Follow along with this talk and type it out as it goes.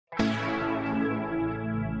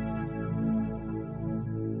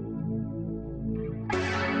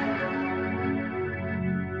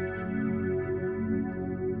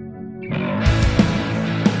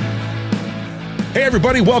Hey,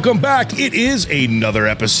 everybody, welcome back. It is another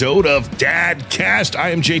episode of Dadcast.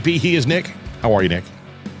 I am JP. He is Nick. How are you, Nick?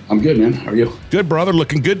 I'm good, man. How are you? Good, brother.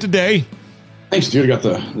 Looking good today. Thanks, dude. I got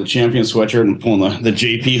the champion sweatshirt and pulling the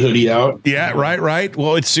JP hoodie out. Yeah, right.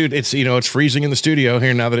 Well, it's freezing in the studio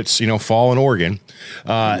here now that it's fall in Oregon.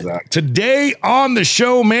 Exactly. Today on the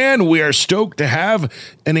show, man, we are stoked to have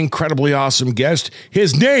an incredibly awesome guest.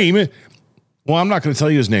 His name, well, I'm not going to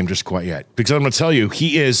tell you his name just quite yet because I'm going to tell you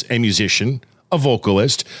he is a musician, a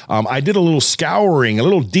vocalist. I did a little scouring, a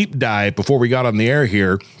little deep dive before we got on the air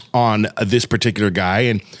here on this particular guy.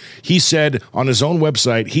 And he said on his own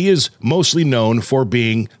website, he is mostly known for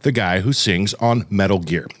being the guy who sings on Metal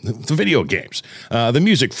Gear, the video games, the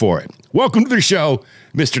music for it. Welcome to the show,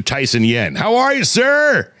 Mr. Tyson Yen. How are you,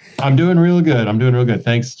 sir? I'm doing real good.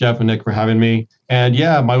 Thanks, Jeff and Nick, for having me. And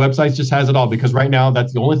yeah, my website just has it all because right now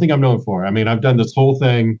that's the only thing I'm known for. I mean, I've done this whole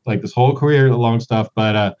thing, like this whole career, long stuff,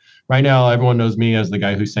 but right now everyone knows me as the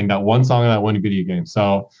guy who sang that one song in that one video game.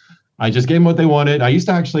 So I just gave them what they wanted. I used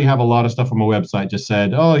to actually have a lot of stuff on my website, just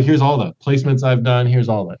said, oh, here's all the placements I've done. Here's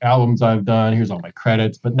all the albums I've done. Here's all my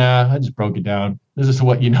credits. But nah, I just broke it down. This is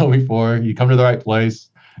what you know me for. You come to the right place.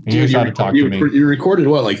 And dude, here's how to talk to me. You recorded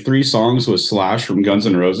what, like 3 songs with Slash from Guns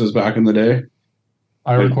N' Roses back in the day?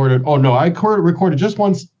 I recorded just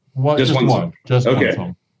once. Just one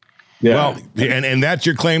song. Yeah. Well, and that's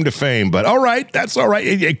your claim to fame. But all right, that's all right.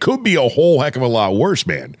 It could be a whole heck of a lot worse,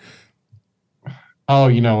 man. Oh,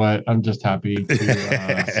 you know what? I'm just happy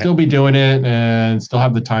to still be doing it and still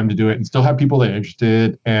have the time to do it and still have people that are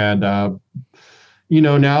interested. And,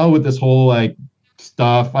 now with this whole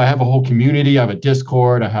stuff, I have a whole community. I have a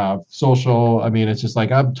Discord. I have social. I mean, it's just I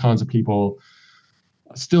have tons of people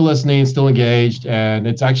still listening, still engaged. And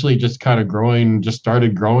it's actually just kind of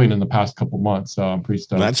started growing in the past couple months. So I'm pretty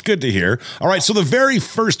stoked. That's good to hear. All right. So the very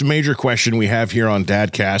first major question we have here on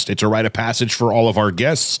Dadcast, it's a rite of passage for all of our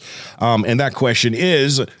guests. And that question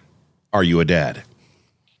is, are you a dad?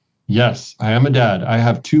 Yes, I am a dad. I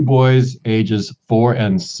have 2 boys, ages 4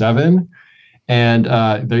 and 7. And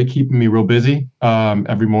they're keeping me real busy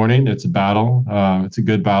every morning. It's a battle. It's a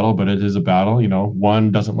good battle, but it is a battle. One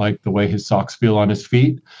doesn't like the way his socks feel on his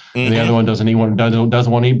feet, and the other one doesn't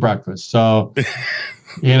want to eat breakfast. So,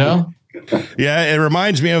 Yeah, it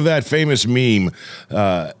reminds me of that famous meme.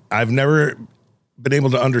 I've never been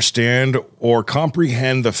able to understand or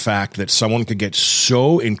comprehend the fact that someone could get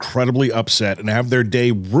so incredibly upset and have their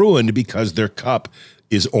day ruined because their cup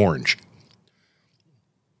is orange.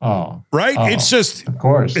 Oh, right. Oh, it's just, of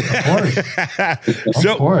course.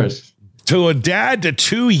 Of course. To a dad to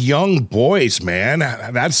 2 young boys, man,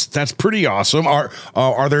 that's pretty awesome.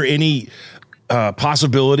 Are there any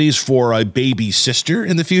possibilities for a baby sister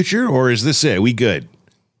in the future, or is this it? We good?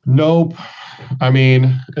 Nope. I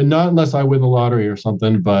mean, not unless I win the lottery or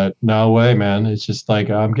something, but no way, man. It's just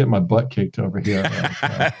I'm getting my butt kicked over here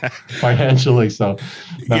financially. So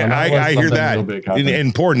I hear that.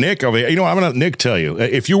 And poor Nick over here. I'm going to Nick tell you,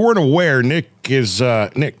 if you weren't aware, Nick is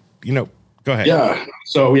Nick, go ahead. Yeah.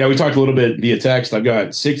 So we talked a little bit via text. I've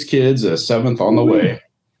got 6 kids, a 7th on the way.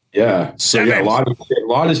 Yeah. So a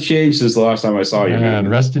lot has changed since the last time I saw you. Man,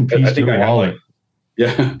 rest in peace to your wallet.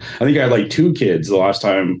 I think I had 2 kids the last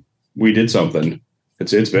time we did something.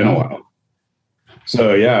 It's been a while.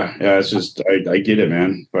 So yeah, it's just I get it,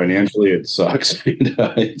 man. Financially, it sucks.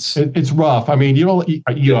 It's rough. I mean,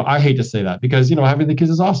 I hate to say that because having the kids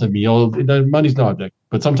is awesome. The money's no object,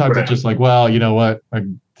 but sometimes It's just well, you know what?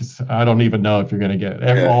 I don't even know if you're gonna get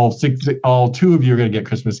all 2 of you are gonna get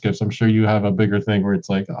Christmas gifts. I'm sure you have a bigger thing where it's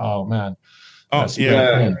oh man. Oh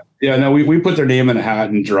yeah. Yeah. No, we put their name in a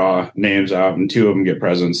hat and draw names out, and 2 of them get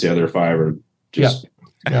presents. The other 5 are just.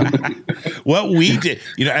 Yeah. What we did,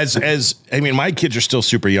 my kids are still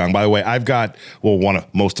super young. By the way, I've got,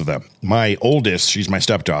 most of them. My oldest, she's my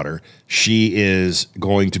stepdaughter. She is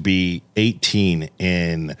going to be 18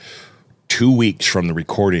 in 2 weeks from the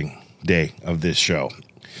recording day of this show.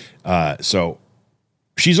 So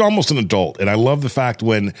she's almost an adult. And I love the fact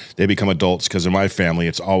when they become adults, because in my family,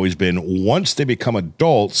 it's always been once they become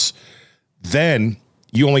adults, then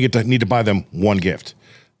you only need to buy them one gift.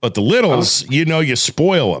 But the littles, you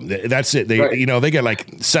spoil them. That's it. They, they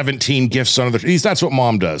get 17 gifts under the trees. That's what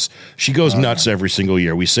mom does. She goes nuts every single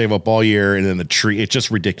year. We save up all year, and then the tree. It's just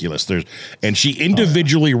ridiculous. And she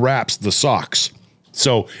individually wraps the socks,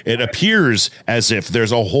 so it appears as if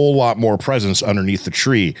there's a whole lot more presents underneath the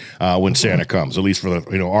tree when Santa comes. At least for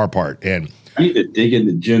our part. And I need to dig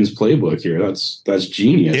into Jen's playbook here. That's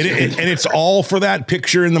genius. And it's all for that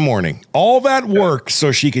picture in the morning. All that work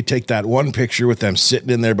so she could take that one picture with them sitting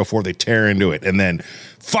in there before they tear into it. And then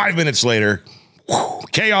 5 minutes later,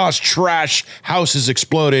 Chaos, trash, house has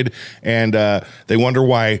exploded, and they wonder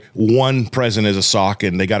why one present is a sock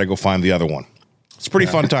and they got to go find the other one. It's pretty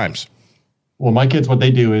fun times. Well, my kids, what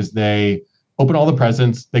they do is they open all the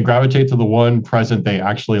presents, they gravitate to the one present they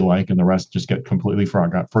actually like, and the rest just get completely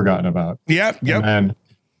forgotten about. Yeah, yep.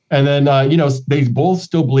 And then they both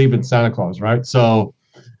still believe in Santa Claus, right? So,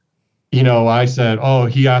 I said, oh,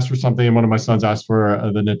 he asked for something, and one of my sons asked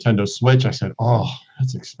for the Nintendo Switch. I said, oh,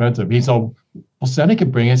 that's expensive. He said, well, Santa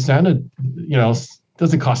can bring it. Santa,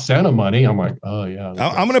 doesn't cost Santa money. I'm like, oh, yeah.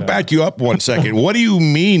 I'm going to back you up 1 second. What do you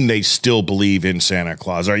mean they still believe in Santa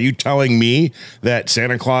Claus? Are you telling me that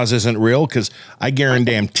Santa Claus isn't real? Because I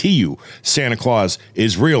guarantee you Santa Claus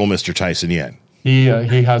is real, Mr. Tyson Yen. He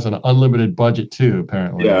has an unlimited budget too,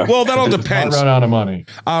 apparently. Yeah. Well, that all depends. Run out of money.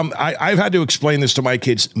 I've had to explain this to my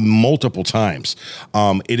kids multiple times.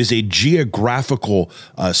 It is a geographical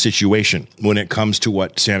situation when it comes to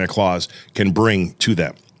what Santa Claus can bring to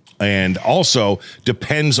them. And also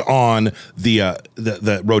depends on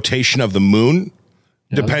the rotation of the moon,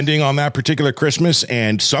 depending on that particular Christmas.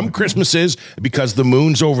 And some Christmases, because the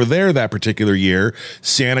moon's over there that particular year,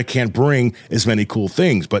 Santa can't bring as many cool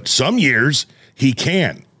things. But some years he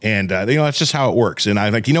can. And, that's just how it works. And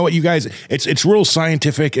I'm like, you know what, you guys, it's real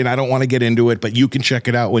scientific, and I don't want to get into it, but you can check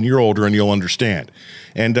it out when you're older and you'll understand.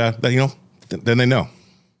 And, then they know.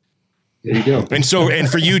 There you go. And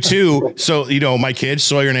for you too. So, my kids,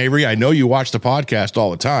 Sawyer and Avery, I know you watch the podcast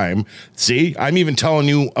all the time. See, I'm even telling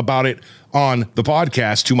you about it on the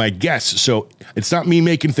podcast to my guests. So it's not me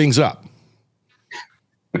making things up.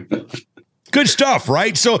 Good stuff,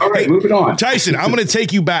 right? So, all right, moving on. Tyson, I'm going to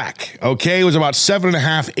take you back. Okay. It was about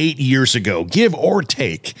 7.5, 8 years ago, give or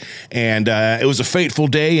take. And it was a fateful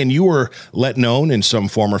day, and you were let known in some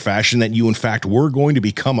form or fashion that you, in fact, were going to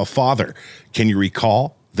become a father. Can you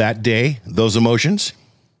recall that day, those emotions?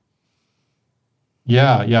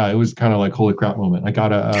 Yeah, it was kind of like holy crap moment. I got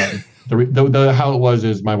the how it was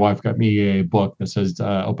is my wife got me a book that says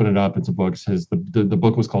open it up. It's a book. It says the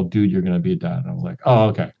book was called Dude, You're Gonna Be a Dad. And I was like, oh,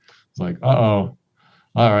 okay. It's like, all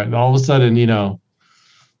right. And all of a sudden,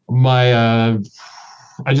 my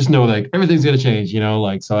I just know like everything's gonna change.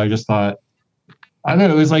 So I just thought, I don't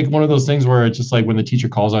know. It was like one of those things where it's just like when the teacher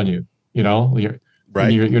calls on you,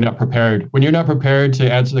 right. You're not prepared. When you're not prepared to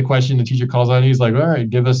answer the question, the teacher calls on you. He's like, all right,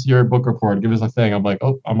 give us your book report. Give us a thing. I'm like,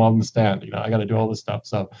 oh, I'm on the stand. I got to do all this stuff.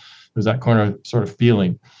 So there's that sort of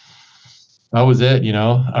feeling. That was it,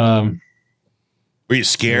 Were you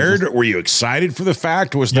scared? Were you excited for the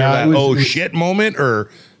fact? Was there shit moment or?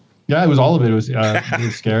 Yeah, it was all of it. It was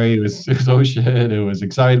scary. It was oh shit. It was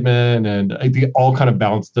excitement. And I think it all kind of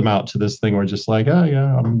balanced them out to this thing where just like, oh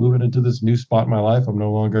yeah, I'm moving into this new spot in my life. I'm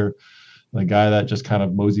no longer the guy that just kind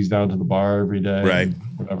of moseys down to the bar every day. Right.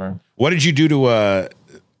 Whatever. What did you do to,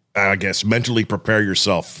 I guess, mentally prepare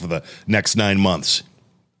yourself for the next 9 months?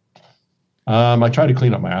 I tried to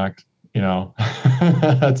clean up my act.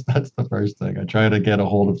 That's the first thing. I try to get a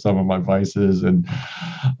hold of some of my vices and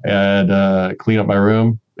clean up my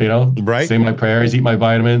room. Right. Say my prayers, eat my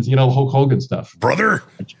vitamins. Hulk Hogan stuff, brother.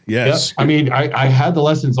 Yes. Yeah. I mean, I had the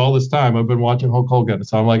lessons all this time. I've been watching Hulk Hogan,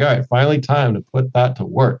 so I'm like, all right, finally time to put that to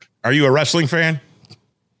work. Are you a wrestling fan?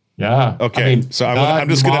 Yeah. Okay. So I'm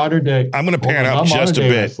just gonna pan out just a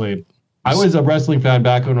bit. Wrestling. I was a wrestling fan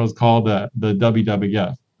back when it was called the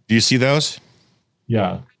WWF. Do you see those?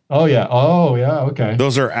 Yeah. Oh yeah. Okay.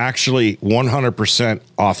 Those are actually 100%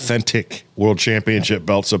 authentic world championship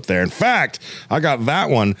belts up there. In fact, I got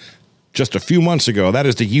that one just a few months ago. That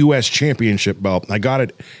is the U.S. championship belt. I got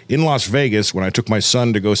it in Las Vegas when I took my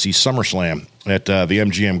son to go see SummerSlam at the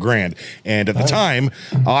MGM Grand. And at the time,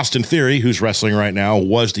 Austin Theory, who's wrestling right now,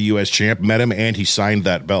 was the U.S. champ, met him, and he signed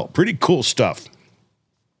that belt. Pretty cool stuff.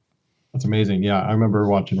 That's amazing. Yeah, I remember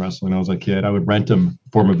watching wrestling when I was a kid. I would rent them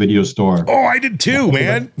from a video store. Oh, I did too,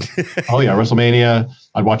 man. Oh, yeah, WrestleMania.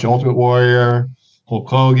 I'd watch Ultimate Warrior, Hulk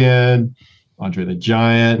Hogan, Andre the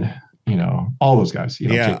Giant, all those guys.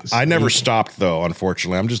 Yeah, I never stopped, though,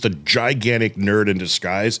 unfortunately. I'm just a gigantic nerd in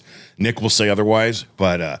disguise. Nick will say otherwise,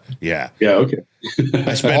 but yeah. Yeah, okay.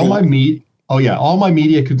 all my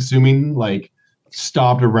media consuming,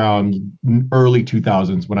 stopped around early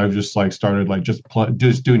 2000s when I just started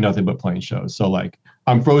just doing nothing but playing shows. So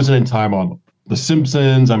I'm frozen in time on The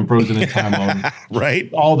Simpsons. I'm frozen in time on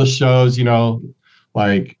right all the shows. I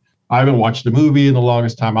haven't watched a movie in the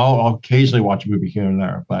longest time. I'll occasionally watch a movie here and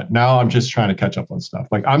there, but now I'm just trying to catch up on stuff.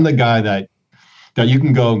 I'm the guy that you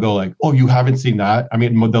can go oh, you haven't seen that? I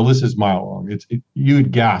mean, the list is mile long.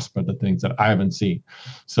 You'd gasp at the things that I haven't seen.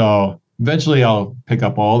 So eventually I'll pick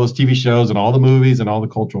up all those TV shows and all the movies and all the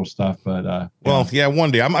cultural stuff. But well, yeah,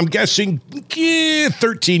 one day. I'm guessing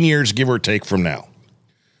 13 years, give or take, from now.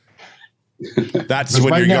 That's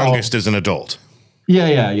when your youngest is an adult.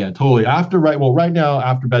 Yeah, totally. Right now,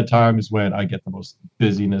 after bedtime is when I get the most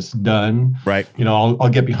busyness done. Right. I'll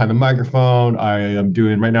get behind the microphone. I'm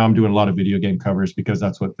doing a lot of video game covers because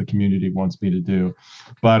that's what the community wants me to do.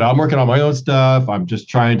 But I'm working on my own stuff. I'm just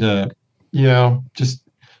trying to, just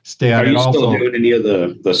stay at it. Are you still doing any of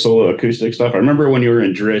the solo acoustic stuff? I remember when you were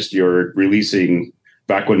in Drist, you were releasing,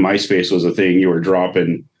 back when MySpace was a thing, you were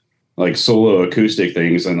dropping like solo acoustic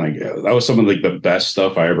things, and like that was some of like the best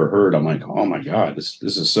stuff I ever heard. I'm like, oh my God, this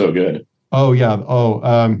is so good. Oh yeah.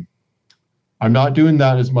 I'm not doing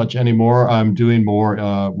that as much anymore. I'm doing more.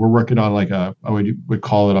 We're working on like I would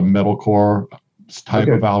call it a metalcore type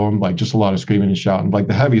of album, like just a lot of screaming and shouting, like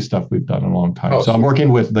the heavy stuff we've done in a long time. So I'm working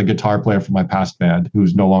with the guitar player from my past band,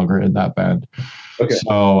 who's no longer in that band. Okay.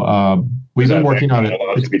 So we've been working on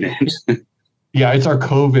it. Yeah, it's our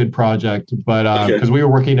COVID project, but because we were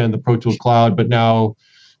working in the Pro Tools Cloud, but now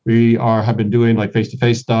we have been doing like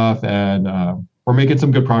face-to-face stuff, and we're making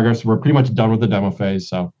some good progress. We're pretty much done with the demo phase.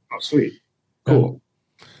 So, sweet, cool.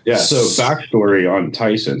 Yeah. So backstory on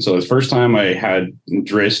Tyson. So the first time I had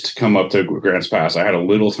Drist come up to Grants Pass, I had a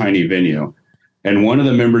little tiny venue, and one of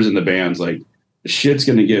the members in the band's like, "Shit's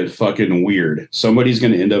gonna get fucking weird. Somebody's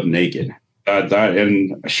gonna end up naked."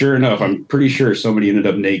 And sure enough, I'm pretty sure somebody ended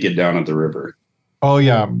up naked down at the river. Oh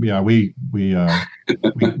yeah. I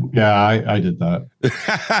did that.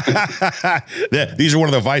 These are one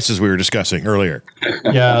of the vices we were discussing earlier.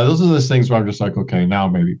 Yeah, those are those things where I'm just like, okay, now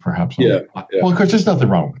maybe perhaps. Yeah. Well, of course, there's nothing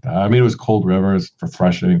wrong with that. I mean, it was cold river, it's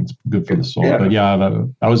refreshing, it's good for the soul. Yeah. But yeah,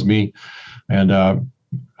 that was me, and I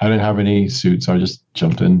didn't have any suit, so I just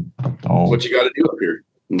jumped in. What you got to do up here?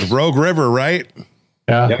 The Rogue River, right?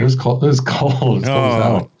 Yeah, it was cold. It was cold.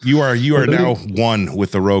 You are now one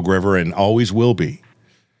with the Rogue River and always will be.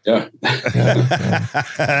 Yeah.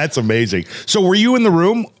 That's amazing. So were you in the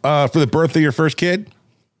room for the birth of your first kid?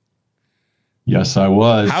 Yes, I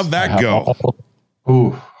was. How'd that go?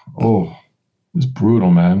 It was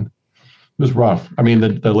brutal, man. It was rough. I mean,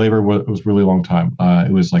 the labor was really long time.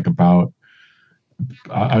 It was like about,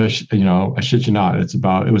 I shit you not,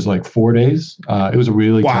 it was like 4 days. It was a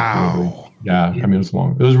really tough labor. Yeah, I mean, it was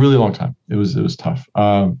long. It was a really long time. It was tough.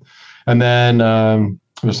 And then there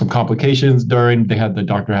was some complications during. The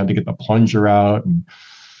doctor had to get the plunger out, and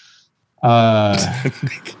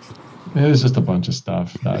it was just a bunch of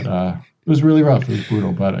stuff that it was really rough. It was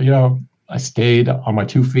brutal, but I stayed on my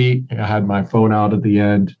 2 feet. I had my phone out at the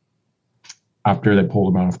end after they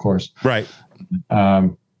pulled him out, of course. Right.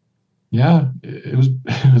 Yeah, it was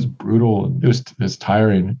brutal. It was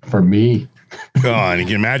tiring for me. Oh, and you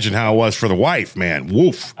can imagine how it was for the wife, man.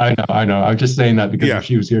 Woof. I know. I'm just saying that because if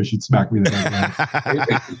she was here, she'd smack me the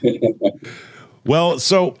back. Well,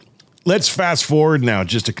 so let's fast forward now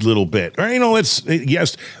just a little bit. Or,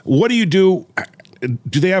 what do you do?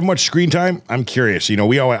 Do they have much screen time? I'm curious. I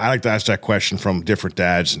like to ask that question from different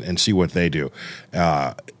dads and see what they do.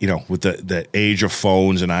 With the age of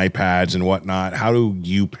phones and iPads and whatnot, how do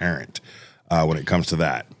you parent when it comes to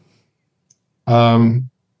that?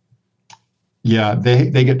 Yeah,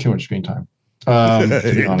 they get too much screen time. To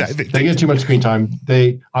be honest. They get too much screen time.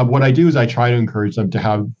 What I do is I try to encourage them to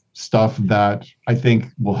have stuff that I think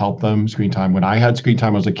will help them screen time. When I had screen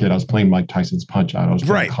time as a kid, I was playing Mike Tyson's Punch-Out. I was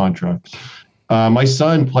playing Contra. My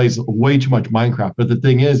son plays way too much Minecraft, but the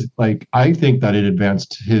thing is, like, I think that it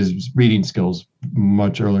advanced his reading skills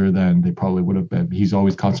much earlier than they probably would have been. He's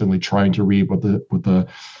always constantly trying to read what the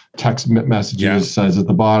text messages says at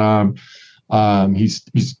the bottom. He's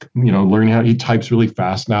learning how he types really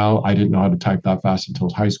fast now. I didn't know how to type that fast until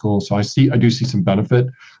high school. So I do see some benefit,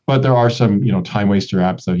 but there are some, time waster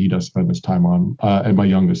apps that he does spend his time on, and my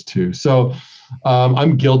youngest too. So,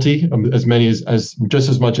 I'm guilty as just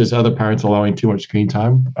as much as other parents allowing too much screen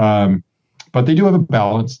time. But they do have a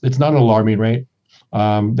balance. It's not an alarming rate.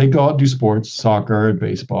 They go out and do sports, soccer and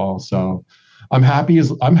baseball. So I'm happy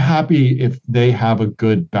if they have a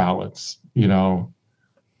good balance,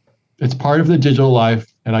 It's part of the digital life,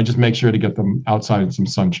 and I just make sure to get them outside in some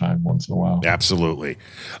sunshine once in a while. Absolutely.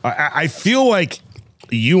 I feel like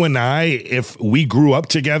you and I, if we grew up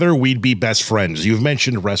together, we'd be best friends. You've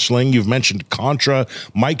mentioned wrestling. You've mentioned Contra,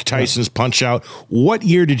 Mike Tyson's Punch-Out. What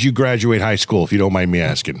year did you graduate high school, if you don't mind me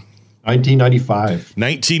asking? 1995.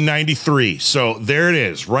 1993. So there it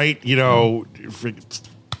is, right?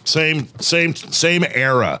 Same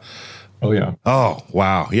era. Oh, yeah. Oh,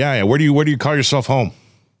 wow. Yeah. Where do you call yourself home?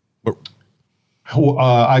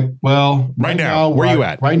 Right now, where are you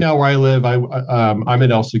at? Right now, where I live, I'm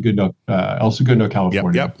in El Segundo,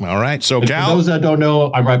 California. Yep. All right. So, For those that don't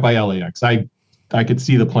know, I'm right by LAX. I could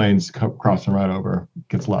see the planes crossing right over. It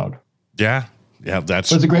gets loud. Yeah. But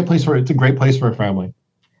it's a great place for a family.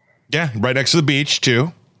 Yeah, right next to the beach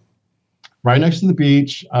too. Right next to the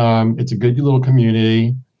beach. It's a good little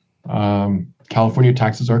community. California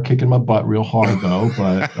taxes are kicking my butt real hard though,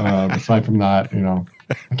 but aside from that,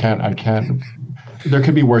 I can't. There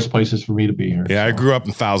could be worse places for me to be here. Yeah, so. I grew up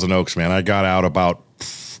in Thousand Oaks, man. I got out about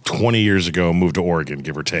 20 years ago, moved to Oregon,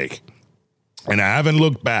 give or take, and I haven't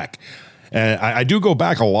looked back. And I do go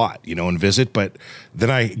back a lot, and visit, but then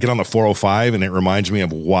I get on the 405 and it reminds me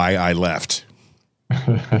of why I left.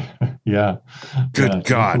 Yeah. Good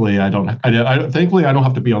God. Thankfully, I don't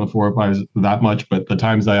have to be on the 405 that much, but the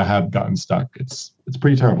times that I have gotten stuck, it's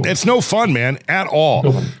pretty terrible. It's no fun, man, at all.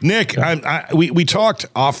 No fun. Nick, yeah. We talked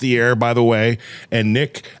off the air, by the way, and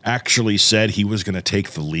Nick actually said he was going to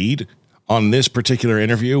take the lead on this particular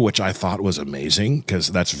interview, which I thought was amazing because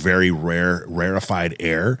that's very rarefied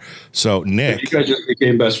air. So, Nick, you guys just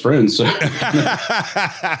became best friends. So.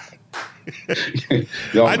 I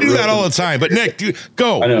do that all the time. But Nick,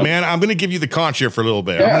 go, man. I'm going to give you the conch here for a little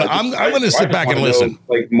bit. Yeah, I'm going to sit back and listen.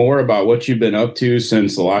 More about what you've been up to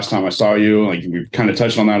since the last time I saw you. We've kind of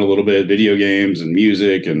touched on that a little bit, video games and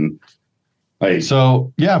music and.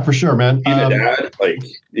 So yeah, for sure, man. Being a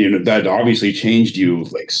dad, that obviously changed you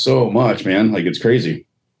so much, man. It's crazy.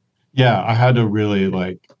 Yeah, I had to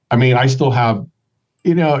really I still have,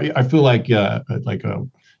 I feel like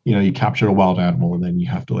you captured a wild animal and then you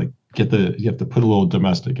have to you have to put a little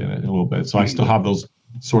domestic in it a little bit. So I still have those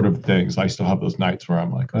sort of things. I still have those nights where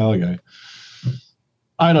I'm like, oh, okay.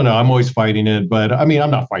 I don't know. I'm always fighting it, but I'm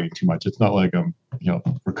not fighting too much. It's not like I'm,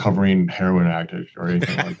 recovering heroin addict or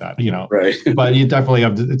anything like that, Right. But you definitely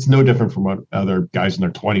have, it's no different from what other guys in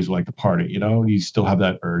their 20s like to party, you still have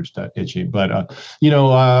that urge, that itching. But,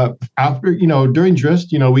 after, during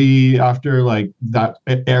Drist, after that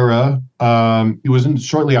era, it wasn't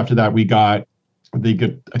shortly after that we got I believe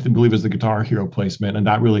it was the Guitar Hero placement, and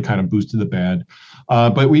that really kind of boosted the band.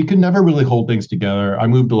 But we could never really hold things together. I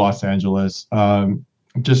moved to Los Angeles.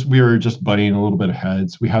 We were just butting a little bit of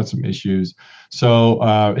heads. We had some issues. So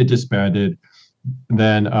it disbanded.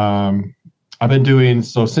 Then I've been doing,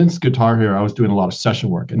 since Guitar Hero, I was doing a lot of session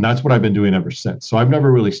work, and that's what I've been doing ever since. So I've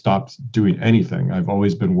never really stopped doing anything. I've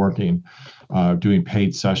always been working, doing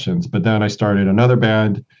paid sessions. But then I started another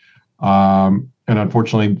band, and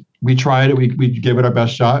unfortunately, we tried it. We gave it our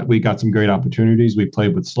best shot. We got some great opportunities. We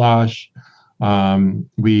played with Slash.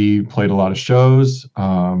 We played a lot of shows.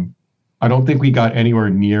 I don't think we got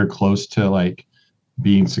anywhere near close to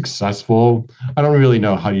being successful. I don't really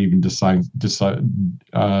know how you even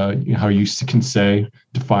how you can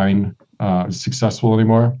define successful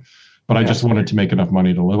anymore. But I just wanted to make enough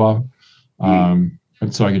money to live off, and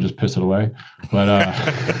so I could just piss it away. But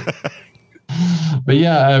but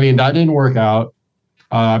yeah, that didn't work out.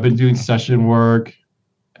 I've been doing session work,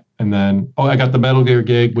 and then I got the Metal Gear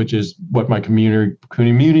gig, which is what my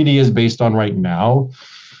community is based on right now.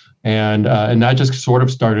 And that just sort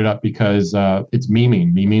of started up because it's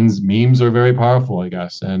memeing. Memes are very powerful, I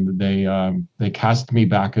guess. And they cast me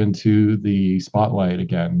back into the spotlight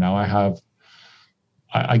again. Now I have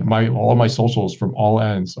all my socials from all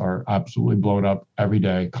ends are absolutely blown up every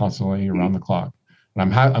day, constantly around the clock.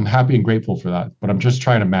 And I'm happy and grateful for that. But I'm just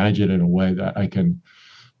trying to manage it in a way that I can.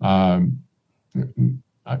 I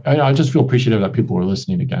just feel appreciative that people are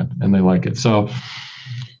listening again and they like it. So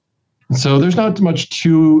there's not much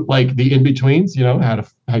to the in-betweens,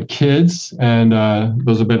 had kids and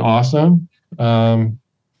those have been awesome.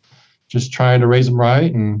 Just trying to raise them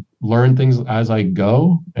right and learn things as I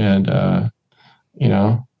go. And,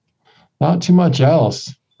 not too much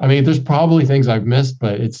else. There's probably things I've missed,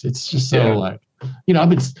 but it's just so I've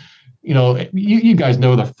been, you guys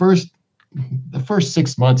know the first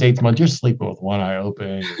 6 months, 8 months, you're sleeping with one eye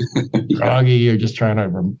open, groggy. You're just trying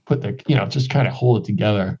to put just trying to hold it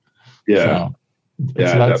together. Yeah. So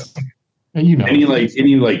that's,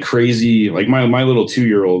 any crazy, my little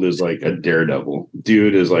 2-year-old is a daredevil.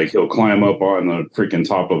 Dude is he'll climb up on the freaking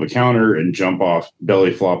top of a counter and jump off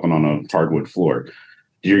belly flopping on a hardwood floor.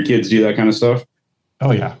 Do your kids do that kind of stuff?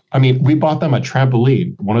 Oh yeah. We bought them a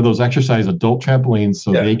trampoline, one of those exercise adult trampolines,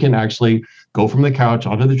 so they can actually go from the couch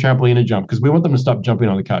onto the trampoline and jump, because we want them to stop jumping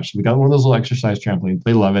on the couch. So we got one of those little exercise trampolines.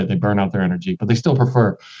 They love it. They burn out their energy, but they still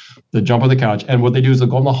prefer the jump on the couch. And what they do is they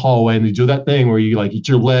go in the hallway and they do that thing where you eat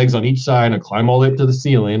your legs on each side and climb all the way up to the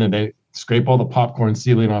ceiling, and they scrape all the popcorn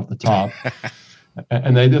ceiling off the top.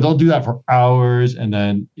 and they'll do that for hours, and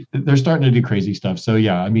then they're starting to do crazy stuff. So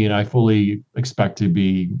yeah, I mean, I fully expect to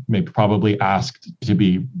be probably asked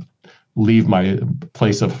to leave my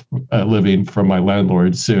place of living from my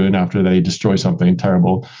landlord soon after they destroy something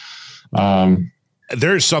terrible.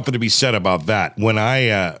 There's something to be said about that. When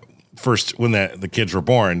I when the kids were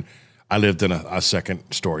born, I lived in a second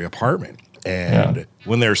story apartment. And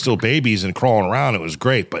when they were still babies and crawling around, it was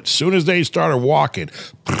great. But as soon as they started walking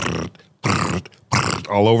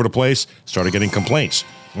all over the place, started getting complaints.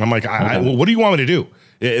 And I'm like, what do you want me to do?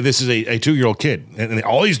 This is a 2-year-old kid, and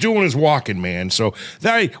all he's doing is walking, man. So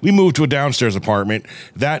we moved to a downstairs apartment.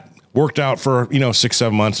 That worked out for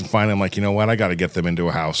 6-7 months, and finally I'm like, you know what? I got to get them into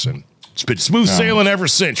a house, and it's been smooth sailing ever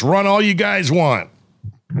since. Run all you guys want.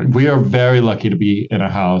 We are very lucky to be in a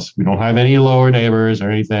house. We don't have any lower neighbors or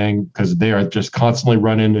anything because they are just constantly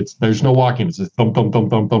running. There's no walking. It's just thump, thump, thump,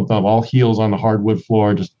 thump, thump, thump, all heels on the hardwood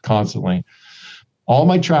floor, just constantly. All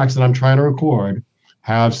my tracks that I'm trying to record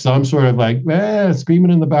have some sort of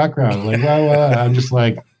screaming in the background. Like, I'm just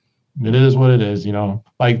like, it is what it is,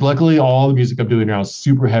 Like, luckily, all the music I'm doing now is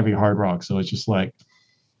super heavy hard rock. So it's just like,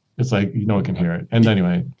 I can hear it. And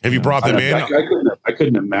anyway. Have you brought them in? I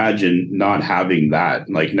couldn't imagine not having that,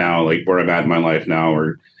 like now, like where I'm at in my life now,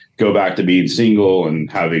 or go back to being single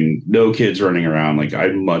and having no kids running around. Like,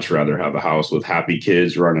 I'd much rather have a house with happy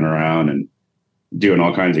kids running around and doing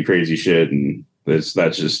all kinds of crazy shit. And that's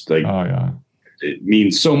just like, it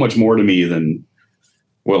means so much more to me than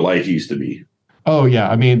what life used to be. Oh yeah.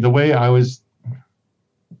 I mean, the way I was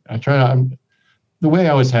headed,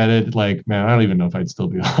 like, man, I don't even know if I'd still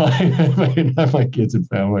be alive if I didn't have my kids and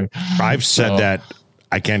family. I've said that,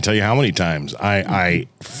 I can't tell you how many times. I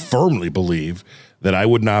firmly believe that I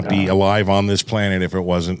would not be alive on this planet if it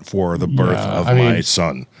wasn't for the birth of my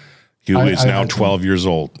son, who is now 12 years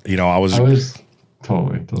old. I was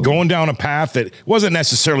totally going down a path that wasn't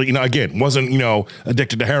necessarily, wasn't,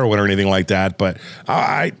 addicted to heroin or anything like that. But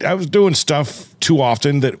I was doing stuff too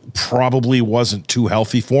often that probably wasn't too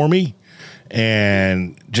healthy for me,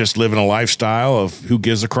 and just living a lifestyle of who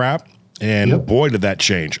gives a crap. And boy, did that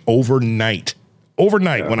change overnight.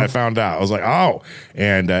 When I found out, I was like, oh,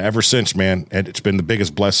 and ever since, man, it's been the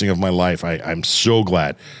biggest blessing of my life. I'm so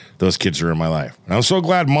glad those kids are in my life. And I'm so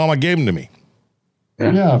glad Mama gave them to me.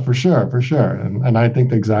 Yeah, for sure. And I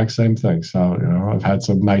think the exact same thing. So, I've had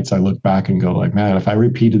some nights I look back and go like, man, if I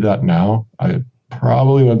repeated that now, I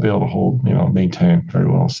probably wouldn't be able to maintain very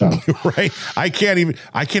well. So, right. I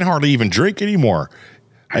can't hardly even drink anymore.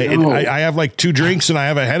 I have like 2 drinks and I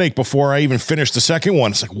have a headache before I even finish the second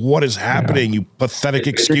one. It's like, what is happening? You pathetic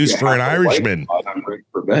excuse for an Irishman. I'm ready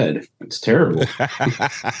for bed. It's terrible.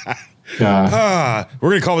 We're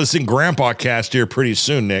going to call this thing Grandpa Cast here pretty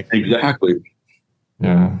soon, Nick. Exactly.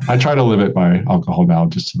 Yeah, I try to limit my alcohol now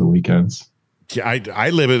just to the weekends. Yeah, I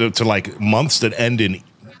limit it to like months that end in,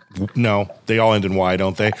 no, they all end in Y,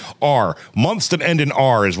 don't they? R. Months that end in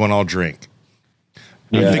R is when I'll drink.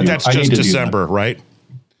 Yeah, I think that's just December, right?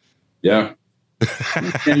 Yeah.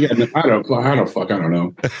 I don't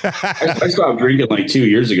know. I stopped drinking like 2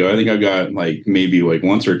 years ago. I think I've got like maybe like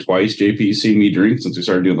once or twice JP's seen me drink since we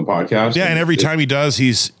started doing the podcast. Yeah, and every time he does,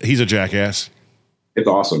 he's a jackass. It's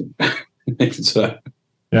awesome. It's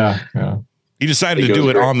yeah. He decided to do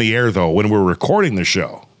it on the air though when we're recording the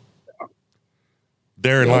show.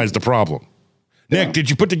 Therein lies the problem. Nick, did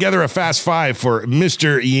you put together a Fast Five for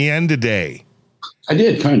Mr. Yendiday? I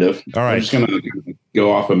did, kind of. All right. I'm just gonna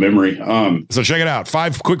go off of memory. So check it out.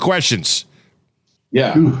 5 quick questions.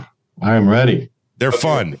 Yeah. Ooh, I am ready. They're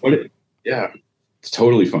fun. It's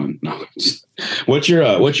totally fun. No, what's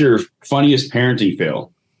your funniest parenting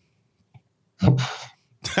fail?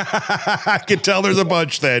 I can tell there's a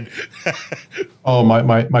bunch then. Oh,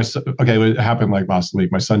 my son, okay, it happened like last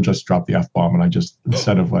week. My son just dropped the F-bomb and I just,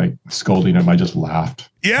 instead of like scolding him, I just laughed.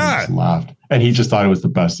 Yeah. And he just thought it was the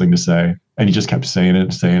best thing to say. And he just kept saying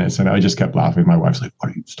it. And I just kept laughing. My wife's like,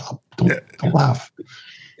 "What are you, stop, don't laugh."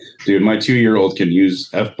 Dude, my 2-year-old can use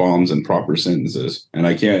F-bombs in proper sentences. And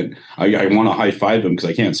I can't, I want to high five him because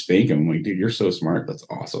I can't spank him. I'm like, dude, you're so smart. That's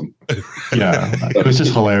awesome. Yeah. It was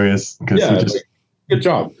just hilarious. Good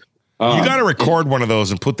job. You got to record one of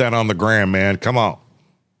those and put that on the gram, man. Come on.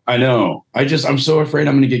 I know. I'm so afraid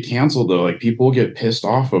I'm going to get canceled though. Like people get pissed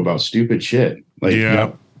off about stupid shit. Like,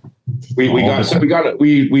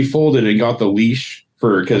 we folded and got the leash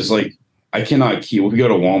because like I cannot keep, when we go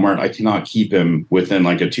to Walmart, I cannot keep him within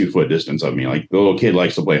like a 2-foot distance of me. Like the little kid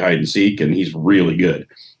likes to play hide and seek and he's really good.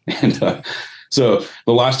 And so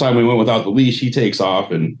the last time we went without the leash, he takes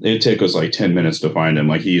off and it took us like 10 minutes to find him.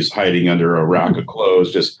 Like he's hiding under a rack of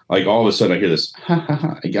clothes. Just like all of a sudden I hear this, ha, ha,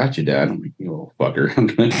 ha, I got you, Dad. I'm like, little fucker.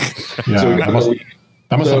 Yeah, So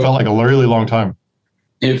that must have felt like a really long time.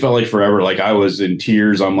 It felt like forever. Like I was in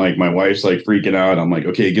tears. I'm like, my wife's like freaking out. I'm like,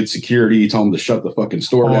 okay, get security. Tell them to shut the fucking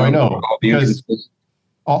store down. I know. Because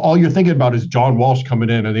all you're thinking about is John Walsh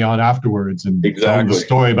coming in and the on afterwards and telling the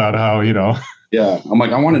story about how, you know. Yeah. I'm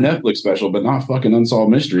like, I want a Netflix special, but not fucking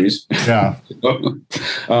Unsolved Mysteries. Yeah.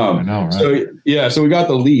 I know, right? So we got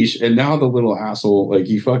the leash, and now the little asshole, like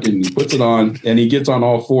he fucking puts it on and he gets on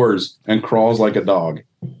all fours and crawls like a dog.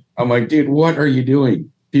 I'm like, dude, what are you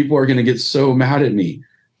doing? People are going to get so mad at me.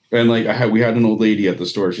 And like we had an old lady at the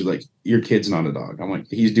store. She's like, your kid's not a dog. I'm like,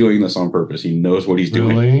 he's doing this on purpose. He knows what he's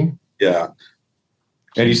doing. Yeah.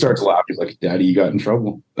 And he starts laughing. He's like, Daddy, you got in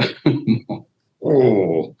trouble.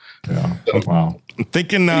 Oh. Yeah. Wow. I'm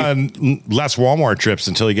thinking less Walmart trips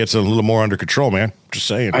until he gets a little more under control, man. Just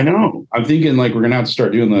saying. I know. I'm thinking like we're going to have to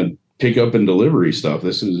start doing the pickup and delivery stuff.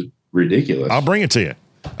 This is ridiculous. I'll bring it to you.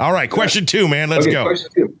 All right. Question 2, man. Let's go. Question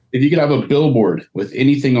 2. If you could have a billboard with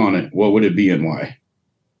anything on it, what would it be and why?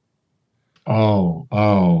 Oh,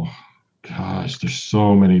 gosh, there's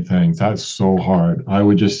so many things. That's so hard. I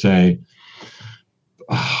would just say,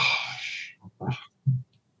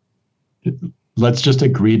 let's just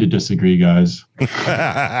agree to disagree, guys.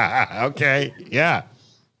 Okay. Yeah.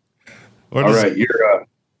 All right. Your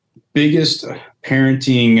biggest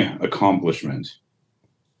parenting accomplishment.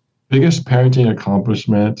 Biggest parenting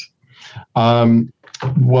accomplishment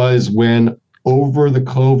was when, over the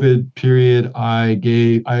COVID period, I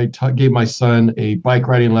gave my son a bike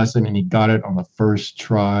riding lesson, and he got it on the first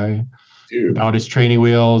try. Dude. Without his training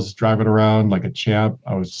wheels, driving around like a champ.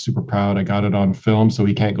 I was super proud. I got it on film, so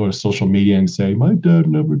he can't go to social media and say, my dad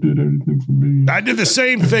never did anything for me. I did the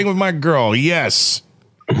same thing with my girl. Yes.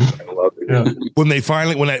 I love it. Yeah. When they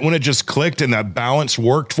finally, when it just clicked and that balance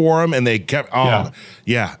worked for them, and they kept,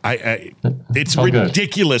 it's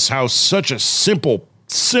ridiculous how such a simple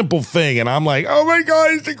thing, and I'm like, oh my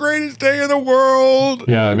God, it's the greatest day in the world.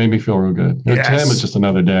 Yeah, it made me feel real good. To him, it's just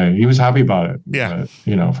another day. He was happy about it. Yeah.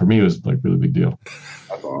 But, for me, it was like really big deal.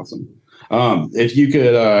 That's awesome. If you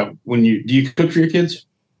could, do you cook for your kids?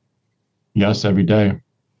 Yes, every day.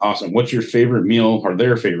 Awesome. What's your favorite meal or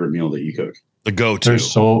their favorite meal that you cook? The go-to.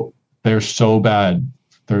 They're so bad.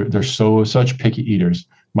 They're such picky eaters.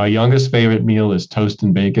 My youngest favorite meal is toast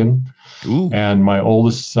and bacon. Ooh. And my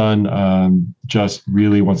oldest son just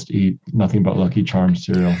really wants to eat nothing but Lucky Charms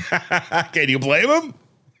cereal. Can you blame him?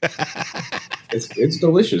 It's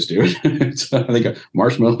delicious, dude. I think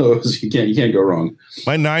marshmallows. You can't go wrong.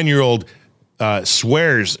 My 9-year-old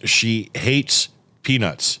swears she hates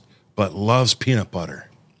peanuts but loves peanut butter.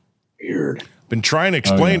 Weird. Been trying to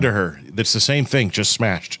explain to her that's the same thing, just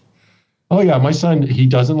smashed. Oh yeah, my son, he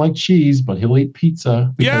doesn't like cheese, but he'll eat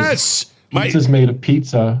pizza. Yes. Pizza's made of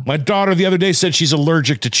pizza. My daughter the other day said she's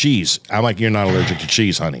allergic to cheese. I'm like, you're not allergic to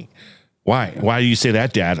cheese, honey. Why? Why do you say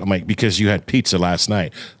that, Dad? I'm like, because you had pizza last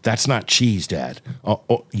night. That's not cheese, Dad.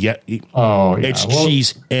 Yeah. It's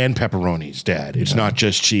cheese and pepperonis, Dad. It's not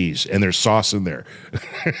just cheese, and there's sauce in there.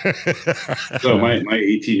 So my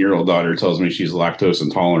 18-year-old daughter tells me she's lactose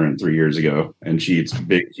intolerant 3 years ago, and she eats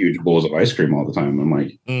big, huge bowls of ice cream all the time. I'm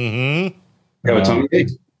like, you have a tummy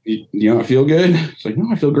ache? You not feel good? It's like,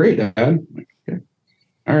 no, I feel great, Dad. I'm like, okay.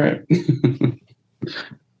 All right.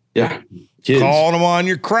 Yeah. Kids. Calling them on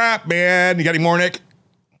your crap, man. You got any more, Nick?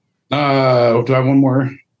 Do I have one more?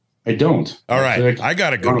 I don't. All right. I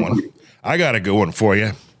got a good one. I got a good one for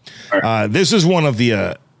you. Right. This is one of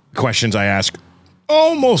the questions I ask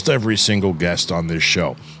almost every single guest on this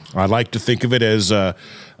show. I like to think of it as the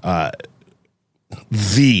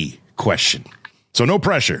question. So no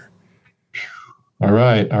pressure. All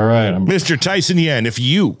right. Mr. Tyson Yen, if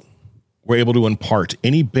you were able to impart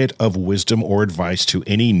any bit of wisdom or advice to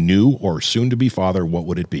any new or soon-to-be father, what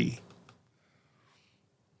would it be?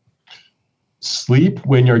 Sleep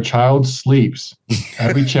when your child sleeps.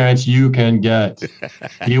 Every chance you can get.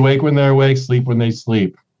 Be awake when they're awake, sleep when they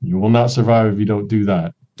sleep. You will not survive if you don't do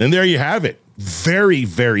that. Then there you have it. Very,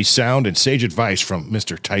 very sound and sage advice from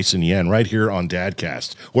Mr. Tyson Yen right here on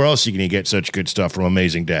Dadcast. Where else can you get such good stuff from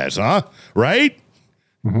amazing dads, huh? Right?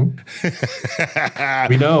 Mm-hmm.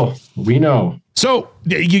 We know. So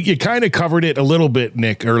you kind of covered it a little bit,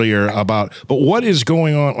 Nick, earlier but what is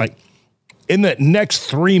going on like in the next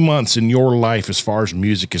 3 months in your life as far as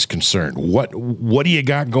music is concerned? What do you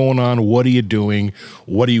got going on? What are you doing?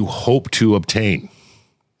 What do you hope to obtain?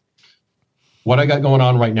 what I got going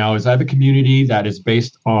on right now is I have a community that is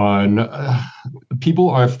based on people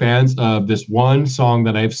are fans of this one song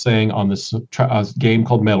that I've sang on this game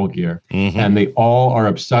called Metal Gear, and they all are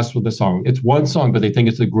obsessed with the song. It's one song, but they think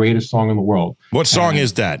it's the greatest song in the world. What song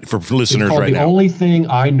is that for listeners right now? The Only Thing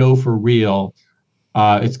I Know for Real.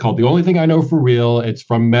 It's called The Only Thing I Know for Real. It's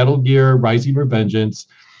from Metal Gear Rising Revengeance.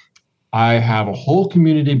 I have a whole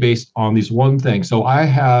community based on this one thing. So I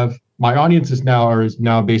have my audience is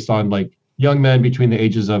now based on like young men between the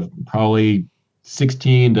ages of probably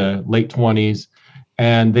 16 to late 20s.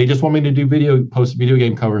 And they just want me to post video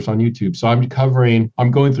game covers on YouTube. So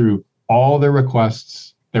I'm going through all their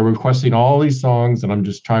requests. They're requesting all these songs, and I'm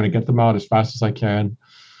just trying to get them out as fast as I can.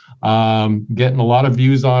 Getting a lot of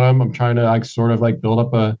views on them. I'm trying to build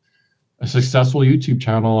up a successful YouTube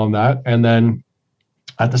channel on that. And then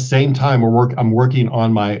at the same time, I'm working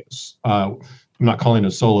on my, I'm not calling it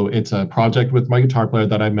a solo. It's a project with my guitar player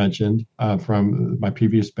that I mentioned from my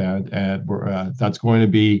previous band, and that's going to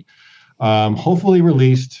be hopefully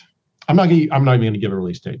released. I'm not even going to give a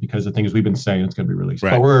release date because the thing is we've been saying it's going to be released,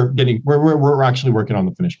 right. But we're actually working on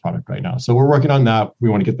the finished product right now. So we're working on that. We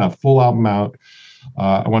want to get that full album out.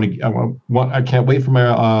 I can't wait for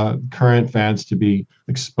my current fans to be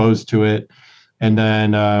exposed to it, and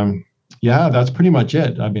then. Yeah, that's pretty much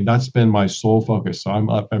it. I mean, that's been my sole focus. So I'm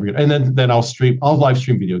up every day. And then I'll live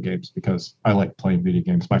stream video games because I like playing video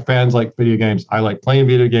games. My fans like video games. I like playing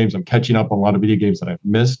video games. I'm catching up on a lot of video games that I've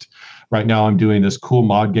missed. Right now, I'm doing this cool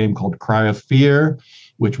mod game called Cry of Fear,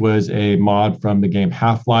 which was a mod from the game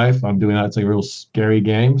Half-Life. I'm doing that. It's a real scary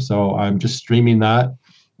game. So I'm just streaming that.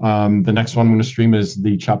 The next one I'm going to stream is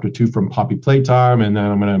the Chapter 2 from Poppy Playtime. And then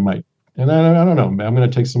I don't know. I'm going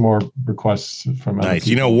to take some more requests from nice.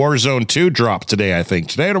 You know, Warzone 2 dropped today, I think.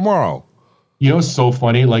 Today or tomorrow. You know, it's so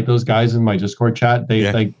funny. Like those guys in my Discord chat,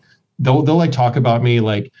 they'll like talk about me.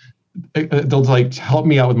 Like they'll like help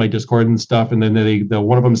me out with my Discord and stuff. And then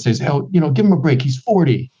one of them says, "Oh, you know, give him a break. He's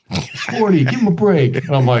 40. He's 40. Give him a break."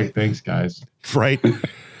 And I'm like, "Thanks, guys." Right.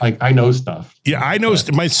 Like I know stuff. Yeah, I know.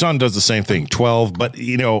 My son does the same thing. 12, but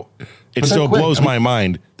you know. It still blows my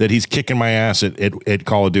mind that he's kicking my ass at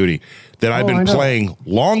Call of Duty that I've been playing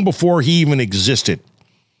long before he even existed.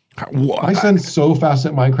 My son's so fast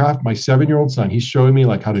at Minecraft. My 7-year-old son, he's showing me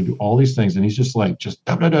like how to do all these things, and he's just like,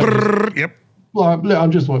 yep. Blah, blah.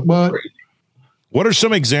 I'm just like, what? What are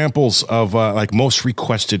some examples of like most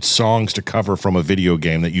requested songs to cover from a video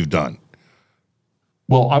game that you've done?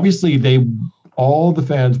 Well, obviously all the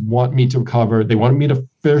fans want me to cover. They want me to,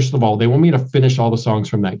 first of all, they want me to finish all the songs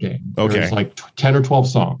from that game. Okay. There's like 10 or 12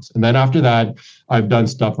 songs. And then after that, I've done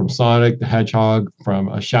stuff from Sonic the Hedgehog,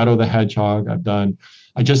 from Shadow the Hedgehog.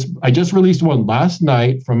 I just released one last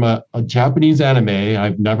night from a Japanese anime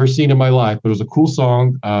I've never seen in my life, but it was a cool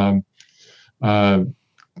song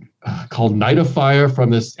called Night of Fire from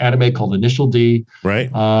this anime called Initial D. Right.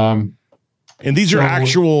 And these are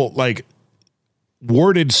actual like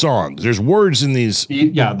worded songs. There's words in these.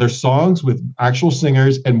 Yeah, there's songs with actual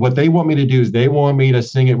singers, and what they want me to do is they want me to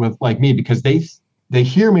sing it with like me because they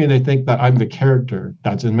hear me and they think that I'm the character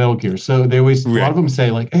that's in Metal Gear. So they always a lot of them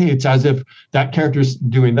say like, "Hey, it's as if that character's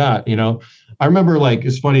doing that." You know, I remember like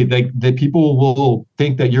it's funny that people will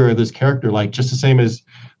think that you're this character like just the same as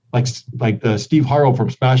like the Steve Harwell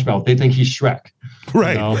from Smash Mouth. They think he's Shrek.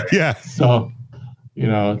 Right. You know? Yeah. So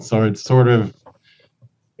so it's sort of.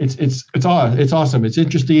 It's awesome. It's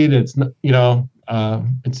interesting. It's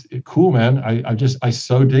it's cool, man. I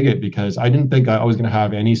so dig it because I didn't think I was going to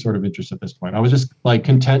have any sort of interest at this point. I was just like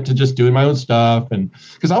content to just doing my own stuff, and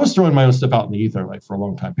because I was throwing my own stuff out in the ether like for a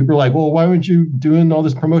long time. People were like, "Well, why weren't you doing all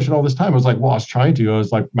this promotion all this time?" I was like, "Well, I was trying to. I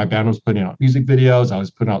was like, my band was putting out music videos. I was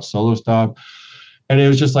putting out solo stuff." And it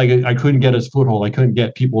was just like I couldn't get a foothold. I couldn't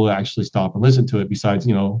get people to actually stop and listen to it. Besides,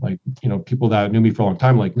 people that knew me for a long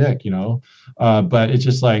time, like Nick. But it's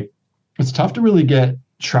just like it's tough to really get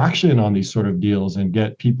traction on these sort of deals and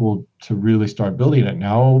get people to really start building it.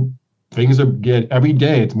 Now things every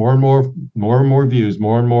day. It's more and more views,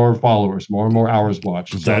 more and more followers, more and more hours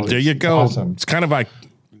watched. So there you go. Awesome. It's kind of like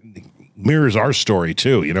mirrors our story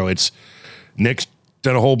too. It's Nick's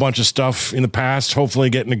done a whole bunch of stuff in the past, hopefully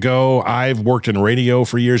getting to go. I've worked in radio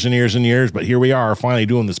for years and years and years, but here we are finally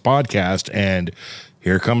doing this podcast, and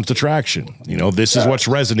here comes the traction. This is what's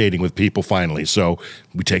resonating with people finally. So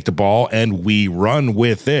we take the ball and we run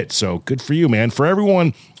with it. So good for you, man. For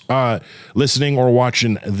everyone listening or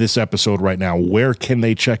watching this episode right now, where can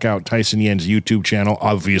they check out Tyson Yen's YouTube channel?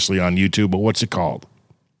 Obviously on YouTube, but what's it called?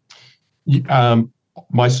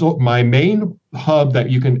 My main hub that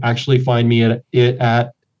you can actually find me at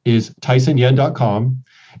is tysonyen.com.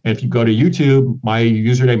 And if you go to YouTube, my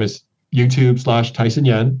username is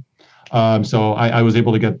YouTube/TysonYen. So I was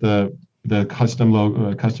able to get the custom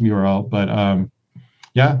logo, custom URL. But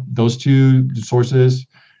yeah, those two sources.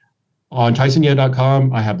 On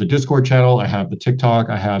TysonYen.com, I have the Discord channel, I have the TikTok,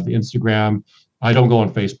 I have the Instagram. I don't go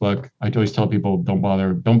on Facebook. I always tell people don't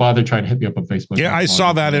bother trying to hit me up on Facebook. Yeah, I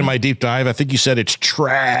saw that in my deep dive. I think you said it's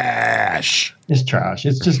trash. It's trash.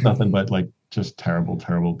 It's just nothing but like just terrible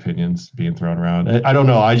opinions being thrown around. I don't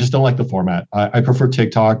know. I just don't like the format. I prefer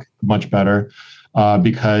TikTok much better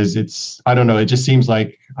because it's, I don't know. It just seems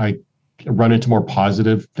like I run into more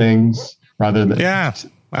positive things rather than. Yeah,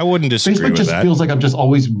 I wouldn't disagree Facebook with just that. feels like I'm just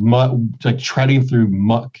always like treading through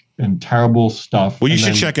muck and terrible stuff. Well, you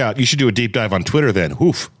should check out. You should do a deep dive on Twitter then.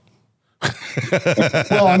 Oof.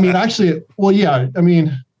 Well, I mean, actually, well, yeah. I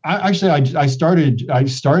mean, I started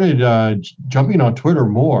jumping on Twitter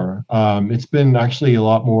more. It's been actually a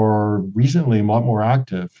lot more recently, a lot more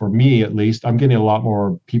active for me, at least. I'm getting a lot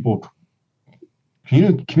more people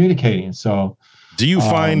communicating. So. Do you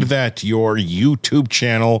find that your YouTube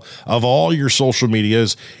channel of all your social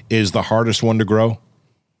medias is the hardest one to grow?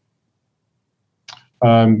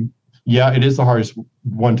 Yeah, it is the hardest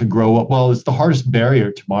one to grow up. Well, it's the hardest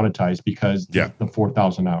barrier to monetize because the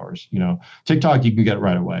 4,000 hours, TikTok, you can get it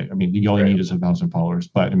right away. I mean, you only need is 1,000 followers,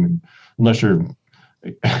 but I mean, unless you're,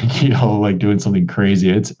 like doing something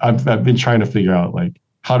crazy, I've been trying to figure out like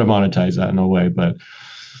how to monetize that in a way, but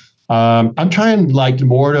I'm trying like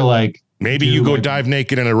more to like, maybe you go dive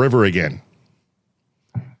naked in a river again.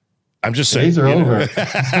 I'm just saying. Days are over.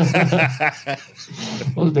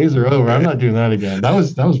 Those days are over. I'm not doing that again. That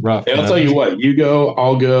was rough. I'll tell you what. You go,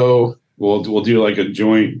 I'll go. We'll do like a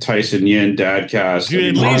joint Tyson Yen dadcast.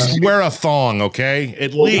 Dude, at least wear a thong, okay?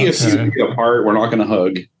 At least. Be a few feet apart. We're not going to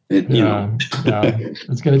hug. Yeah.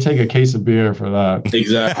 It's going to take a case of beer for that.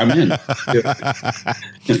 Exactly. I'm in.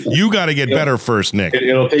 You got to get better first, Nick.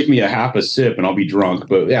 It'll take me a half a sip and I'll be drunk,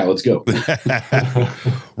 but yeah, let's go.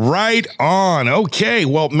 Right on. Okay.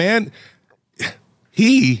 Well, man,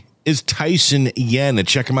 he is Tyson Yen, and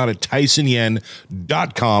check him out at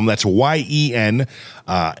TysonYen.com. That's YEN.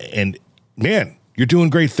 And man, you're doing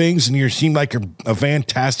great things and you seem like you're a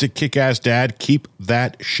fantastic kick-ass dad. Keep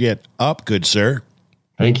that shit up, good sir.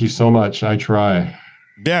 Thank you so much. I try.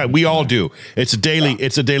 Yeah, we all do. It's a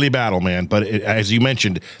daily battle, man. But as you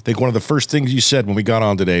mentioned, I think one of the first things you said when we got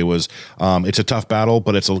on today was it's a tough battle,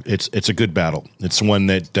 but it's a good battle. It's one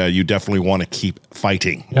that you definitely want to keep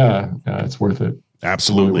fighting. Yeah, it's worth it.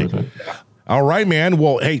 Absolutely. Totally worth it. All right, man.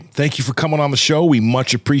 Well, hey, thank you for coming on the show. We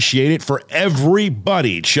much appreciate it. For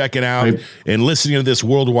everybody checking out and listening to this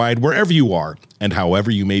worldwide, wherever you are and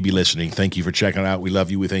however you may be listening, thank you for checking it out. We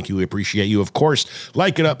love you. We thank you. We appreciate you. Of course,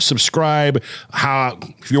 like it up, subscribe.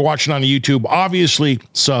 If you're watching on YouTube, obviously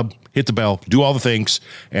sub, hit the bell, do all the things,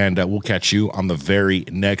 and we'll catch you on the very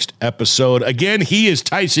next episode. Again, he is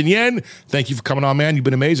Tyson Yen. Thank you for coming on, man. You've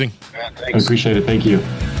been amazing. I appreciate it. Thank you.